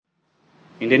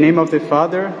In the name of the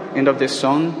Father, and of the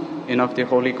Son, and of the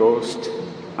Holy Ghost.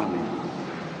 Amen.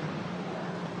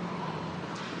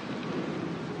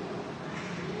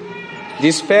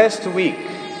 This past week,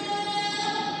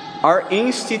 our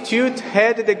institute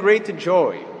had the great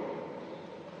joy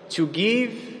to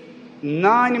give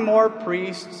 9 more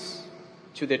priests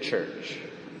to the church.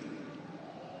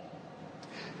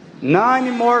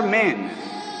 9 more men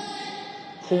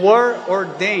who were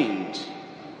ordained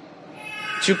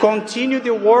to continue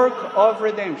the work of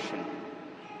redemption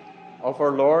of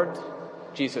our Lord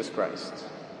Jesus Christ.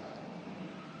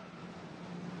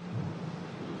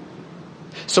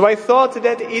 So I thought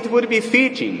that it would be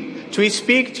fitting to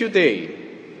speak today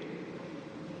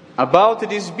about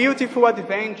this beautiful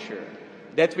adventure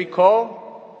that we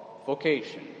call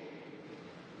vocation,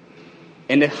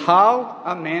 and how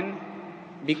a man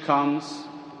becomes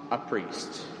a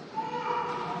priest.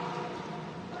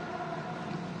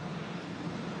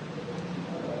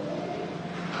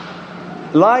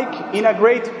 Like in a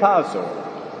great puzzle,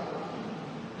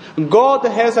 God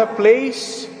has a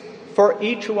place for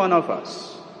each one of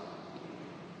us.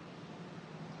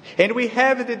 And we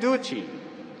have the duty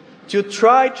to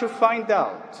try to find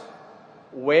out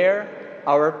where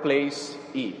our place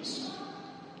is.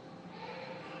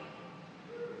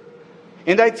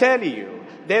 And I tell you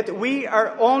that we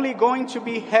are only going to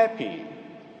be happy,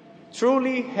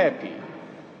 truly happy,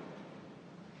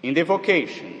 in the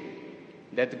vocation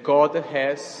that God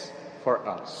has for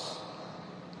us.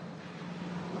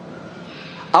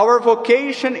 Our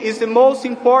vocation is the most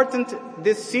important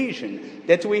decision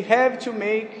that we have to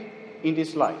make in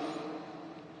this life,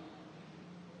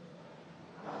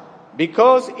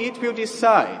 because it will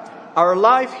decide our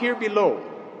life here below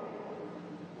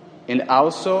and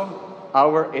also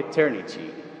our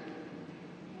eternity.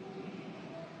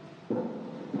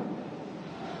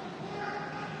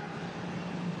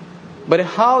 But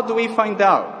how do we find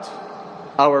out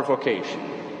our vocation?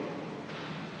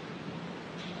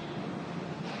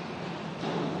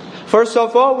 First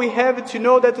of all, we have to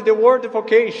know that the word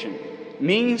vocation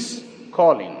means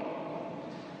calling.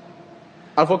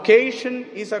 A vocation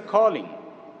is a calling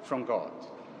from God.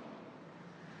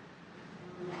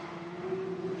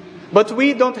 But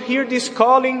we don't hear this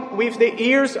calling with the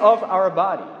ears of our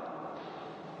body,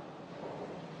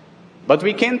 but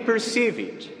we can perceive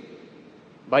it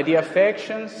by the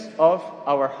affections of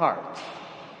our heart.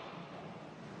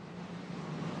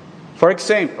 For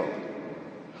example,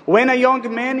 when a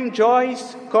young man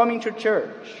enjoys coming to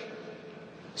church,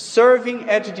 serving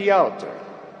at the altar,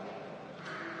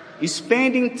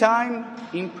 spending time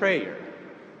in prayer,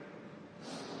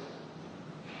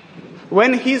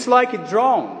 when he's like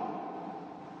drawn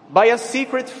by a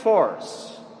secret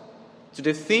force to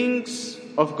the things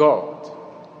of God,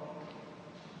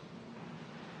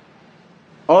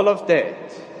 all of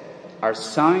that are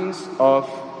signs of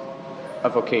a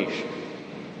vocation.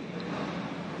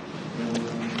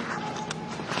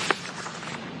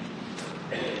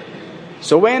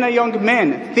 So when a young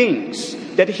man thinks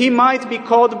that he might be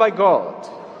called by God,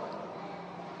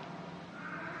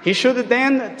 he should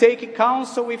then take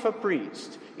counsel with a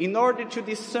priest in order to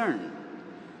discern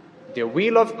the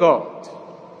will of God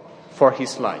for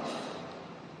his life.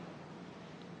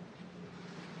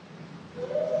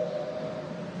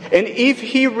 And if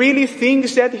he really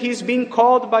thinks that he's being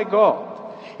called by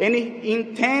God and he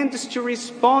intends to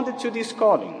respond to this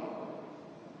calling,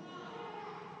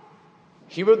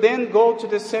 he will then go to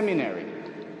the seminary,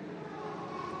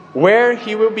 where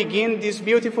he will begin this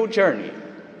beautiful journey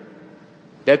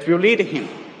that will lead him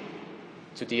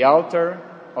to the altar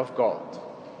of God.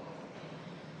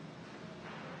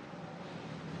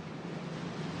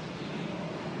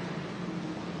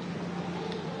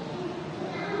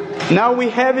 Now we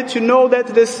have to know that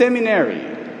the seminary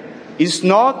is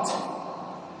not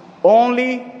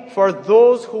only for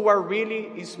those who are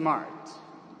really smart.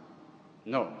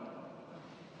 No.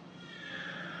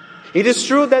 It is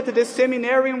true that the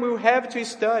seminarian will have to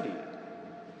study,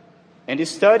 and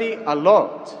study a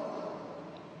lot.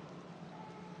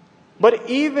 But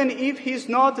even if he's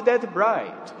not that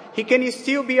bright, he can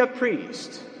still be a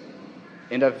priest,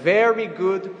 and a very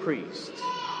good priest.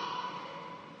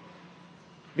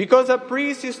 Because a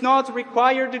priest is not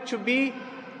required to be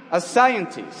a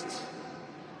scientist,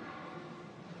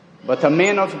 but a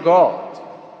man of God,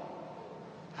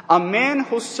 a man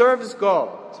who serves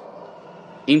God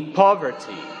in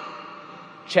poverty,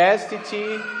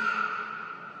 chastity,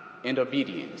 and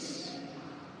obedience.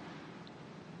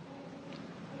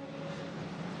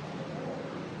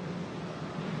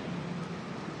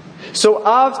 So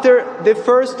after the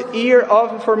first year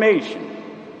of formation,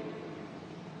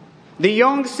 the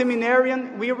young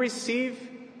seminarian will receive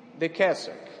the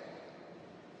cassock,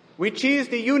 which is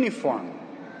the uniform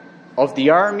of the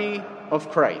army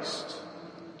of Christ.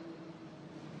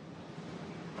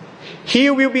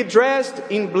 He will be dressed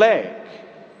in black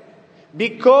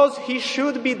because he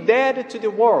should be dead to the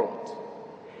world,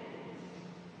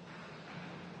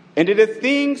 and the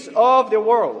things of the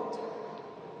world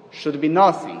should be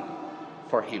nothing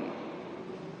for him.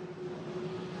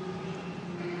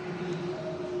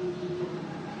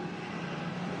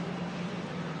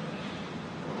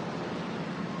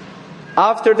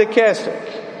 After the cassock,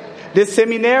 the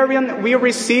seminarian will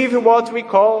receive what we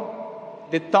call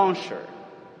the tonsure.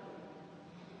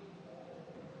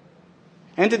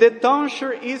 And the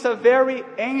tonsure is a very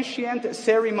ancient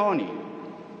ceremony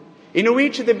in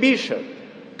which the bishop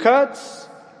cuts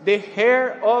the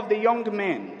hair of the young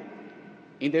man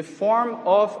in the form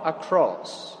of a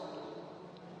cross.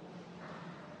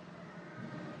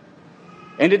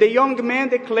 And the young man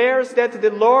declares that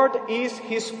the Lord is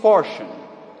his portion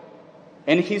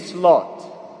and his lot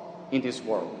in this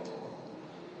world.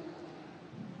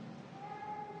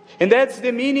 And that's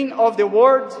the meaning of the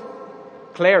word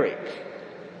cleric.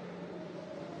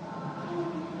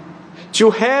 To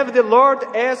have the Lord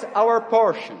as our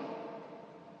portion,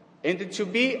 and to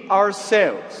be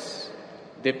ourselves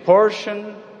the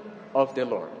portion of the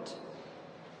Lord.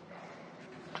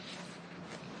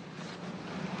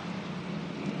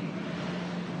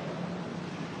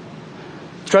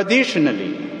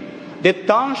 Traditionally, the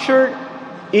tonsure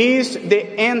is the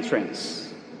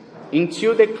entrance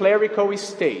into the clerical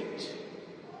state.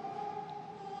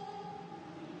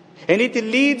 And it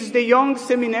leads the young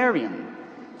seminarian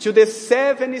to the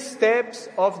 7 steps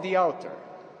of the altar,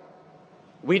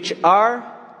 which are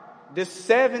the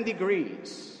 7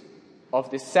 degrees of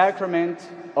the sacrament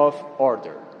of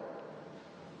order.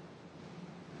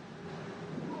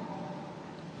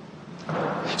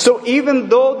 So even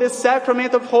though the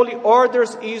sacrament of holy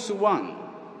orders is one,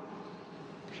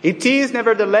 it is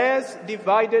nevertheless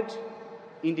divided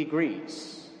in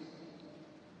degrees.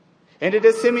 And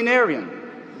the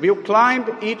seminarian will climb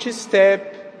each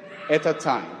step at a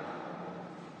time.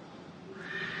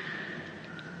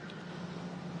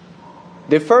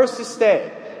 The first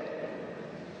step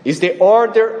is the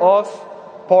order of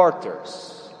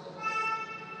porters.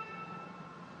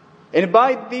 And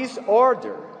by this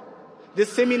order, the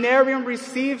seminarian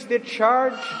receives the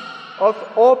charge of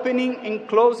opening and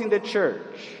closing the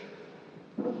church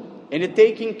and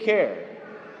taking care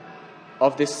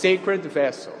of the sacred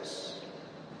vessels.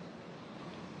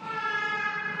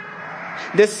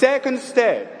 The second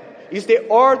step is the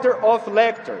order of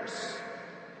lectors.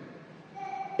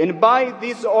 And by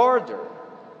this order,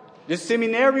 the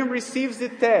seminarian receives the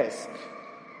task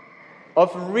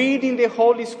of reading the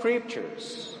Holy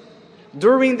Scriptures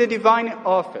during the divine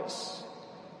office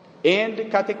and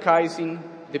catechizing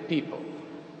the people.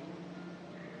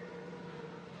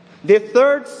 The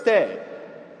third step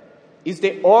is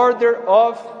the order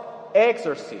of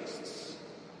exorcists.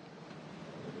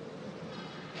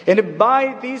 And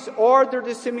by this order,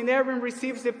 the seminarian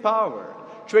receives the power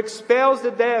to expel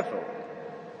the devil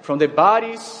from the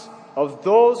bodies of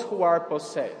those who are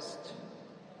possessed.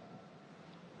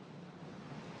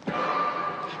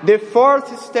 The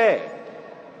fourth step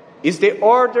is the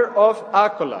order of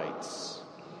acolytes.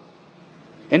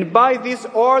 And by this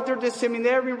order, the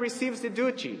seminarian receives the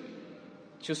duty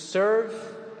to serve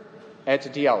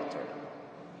at the altar.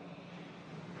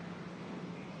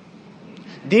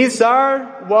 These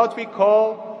are what we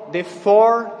call the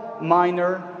 4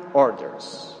 minor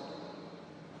orders.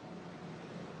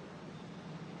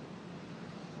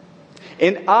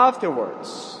 And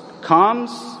afterwards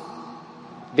comes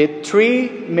the 3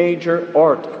 major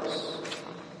orders.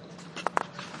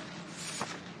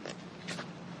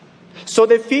 So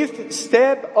the 5th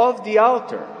step of the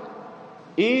altar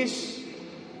is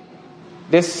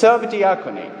the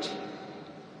subdiaconate.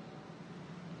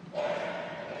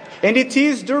 And it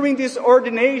is during this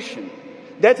ordination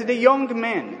that the young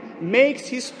man makes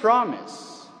his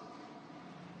promise,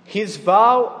 his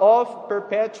vow of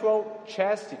perpetual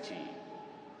chastity.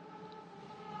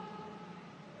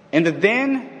 And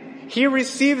then he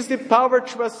receives the power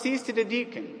to assist the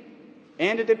deacon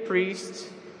and the priest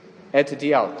at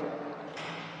the altar.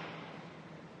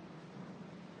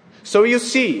 So you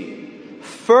see,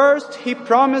 first he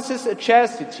promises a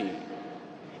chastity,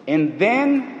 and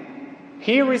then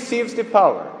he receives the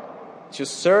power to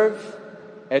serve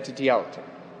at the altar.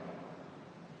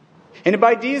 And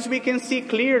by this we can see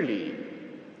clearly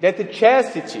that the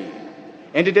chastity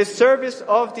and the service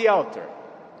of the altar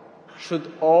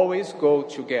should always go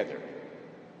together.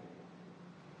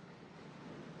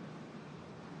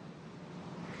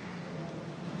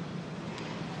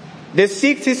 The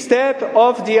sixth step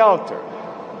of the altar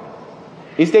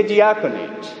is the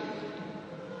diaconate.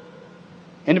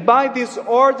 And by this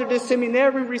order, the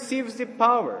seminarian receives the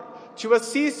power to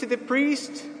assist the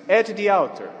priest at the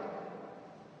altar,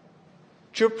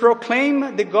 to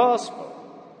proclaim the gospel,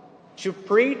 to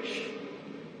preach,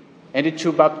 and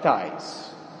to baptize.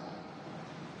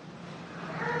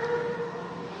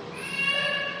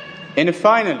 And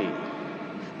finally,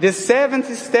 the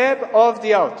seventh step of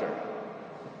the altar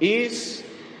is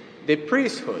the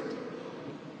priesthood,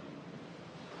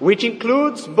 which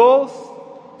includes both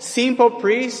simple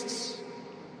priests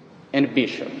and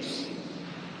bishops.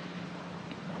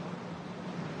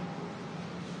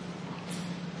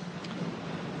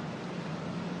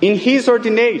 In his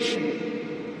ordination,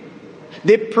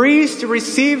 the priest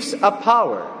receives a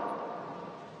power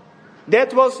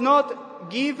that was not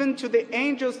given to the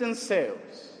angels themselves.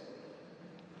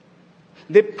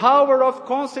 The power of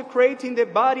consecrating the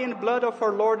body and blood of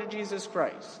our Lord Jesus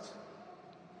Christ.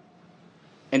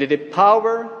 And the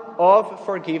power of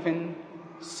forgiving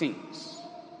sins.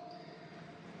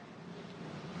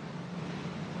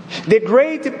 The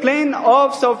great plan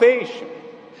of salvation,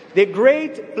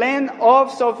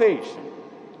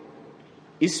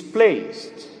 is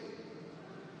placed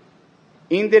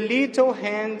in the little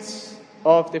hands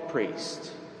of the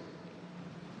priest.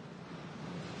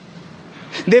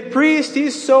 The priest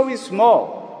is so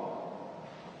small,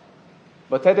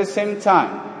 but at the same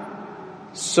time,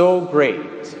 so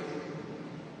great.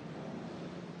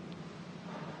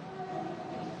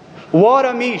 What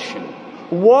a mission!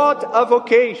 What a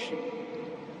vocation!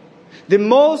 The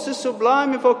most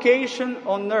sublime vocation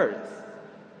on earth.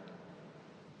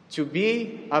 To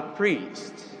be a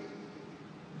priest.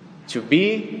 To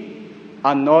be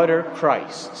another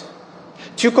Christ.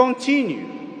 To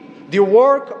continue the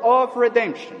work of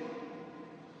redemption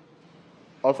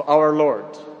of our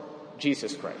Lord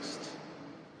Jesus Christ.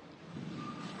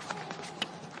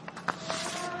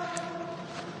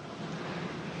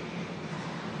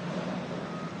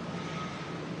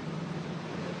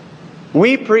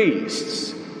 We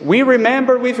priests, we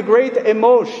remember with great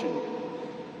emotion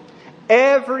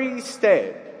every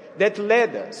step that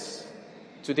led us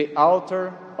to the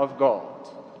altar of God.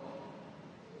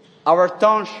 Our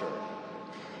tonsure,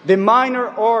 the minor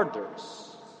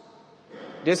orders,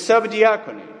 the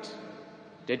subdiaconate,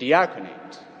 the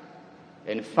diaconate,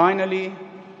 and finally,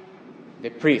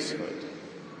 the priesthood.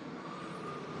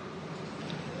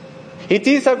 It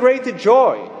is a great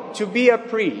joy to be a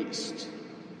priest,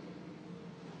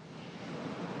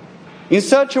 in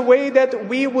such a way that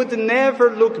we would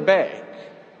never look back.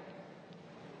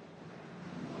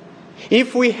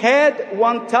 If we had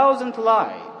 1,000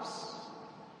 lives,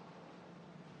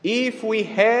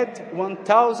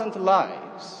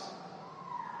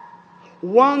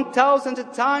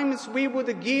 1,000 times we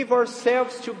would give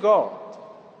ourselves to God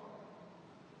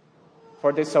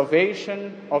for the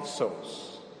salvation of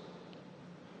souls.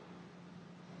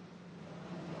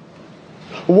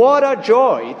 What a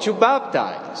joy to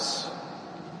baptize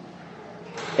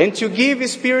and to give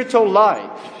spiritual life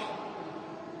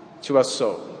to a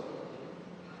soul.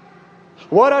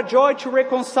 What a joy to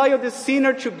reconcile the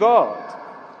sinner to God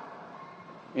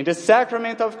in the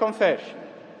sacrament of confession.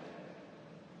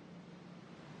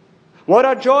 What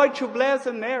a joy to bless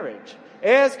a marriage,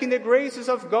 asking the graces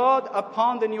of God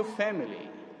upon the new family.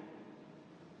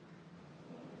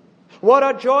 What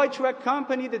a joy to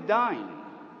accompany the dying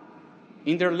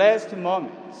in their last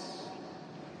moments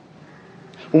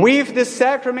with the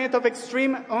sacrament of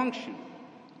extreme unction,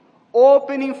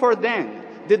 opening for them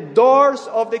the doors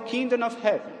of the kingdom of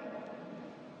heaven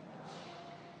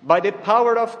by the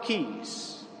power of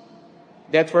keys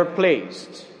that were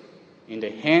placed in the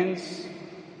hands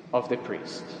of the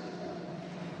priest.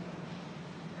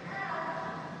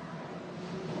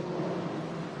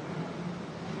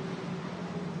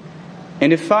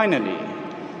 And finally,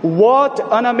 what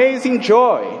an amazing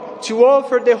joy to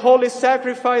offer the holy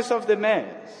sacrifice of the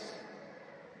Mass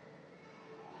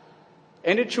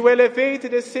and to elevate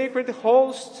the sacred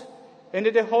host and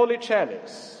the holy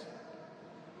chalice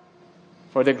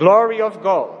for the glory of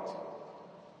God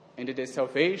and the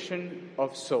salvation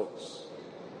of souls.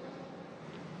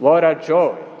 What a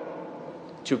joy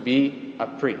to be a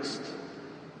priest.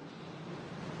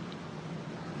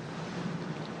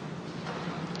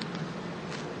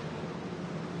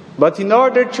 But in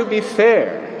order to be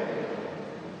fair,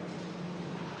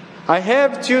 I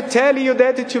have to tell you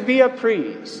that to be a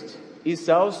priest is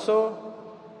also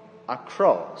a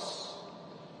cross.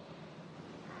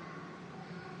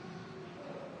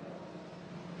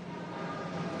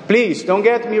 Please, don't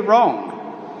get me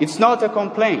wrong. It's not a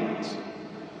complaint,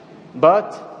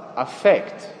 but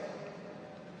affect.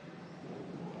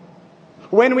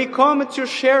 When we come to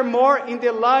share more in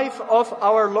the life of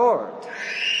our Lord,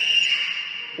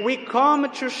 we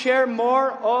come to share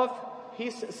more of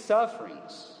His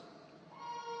sufferings.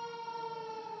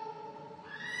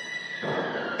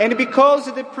 And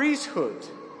because the priesthood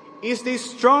is the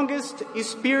strongest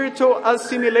spiritual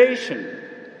assimilation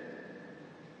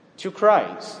to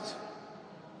Christ,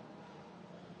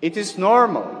 it is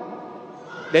normal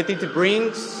that it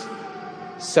brings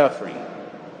suffering.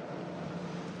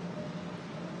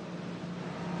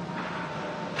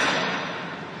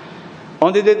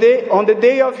 On the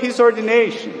day of his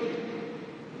ordination,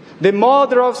 the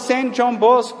mother of Saint John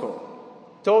Bosco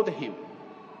told him,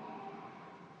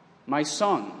 "My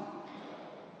son,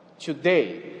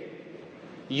 today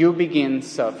you begin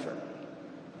suffer.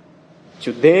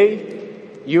 Today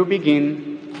you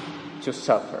begin to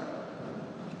suffer."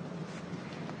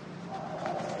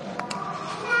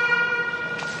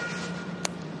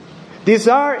 These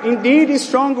are indeed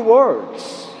strong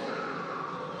words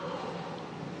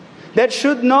that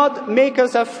should not make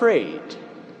us afraid,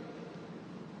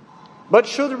 but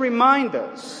should remind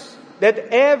us that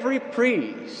every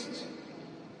priest,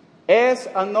 as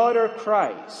another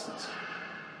Christ,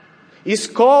 is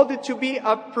called to be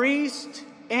a priest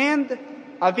and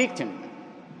a victim.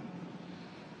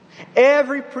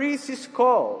 Every priest is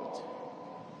called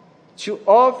to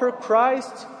offer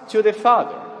Christ to the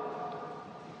Father,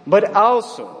 but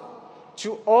also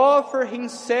to offer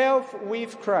himself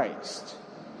with Christ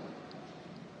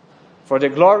for the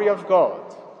glory of God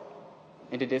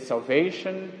and the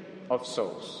salvation of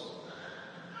souls.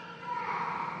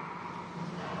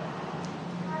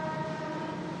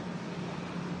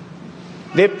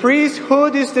 The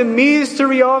priesthood is the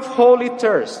mystery of Holy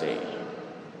Thursday.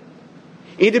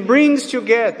 It brings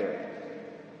together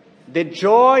the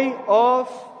joy of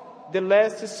the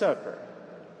Last Supper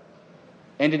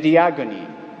and the agony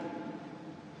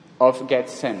of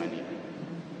Gethsemane.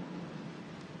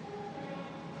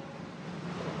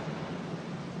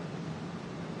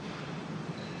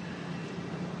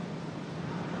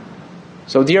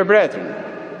 So, dear brethren,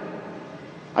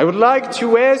 I would like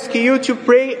to ask you to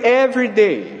pray every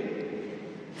day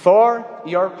for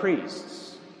your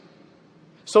priests,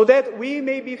 so that we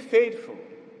may be faithful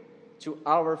to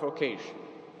our vocation.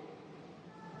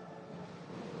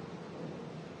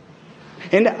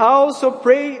 And also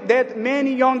pray that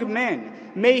many young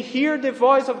men may hear the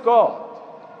voice of God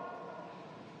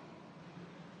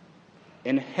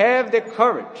and have the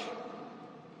courage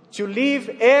to leave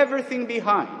everything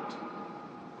behind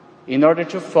in order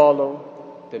to follow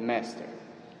the Master.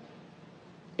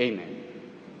 Amen.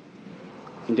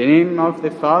 In the name of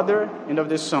the Father, and of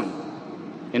the Son,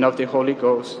 and of the Holy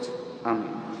Ghost.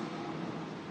 Amen.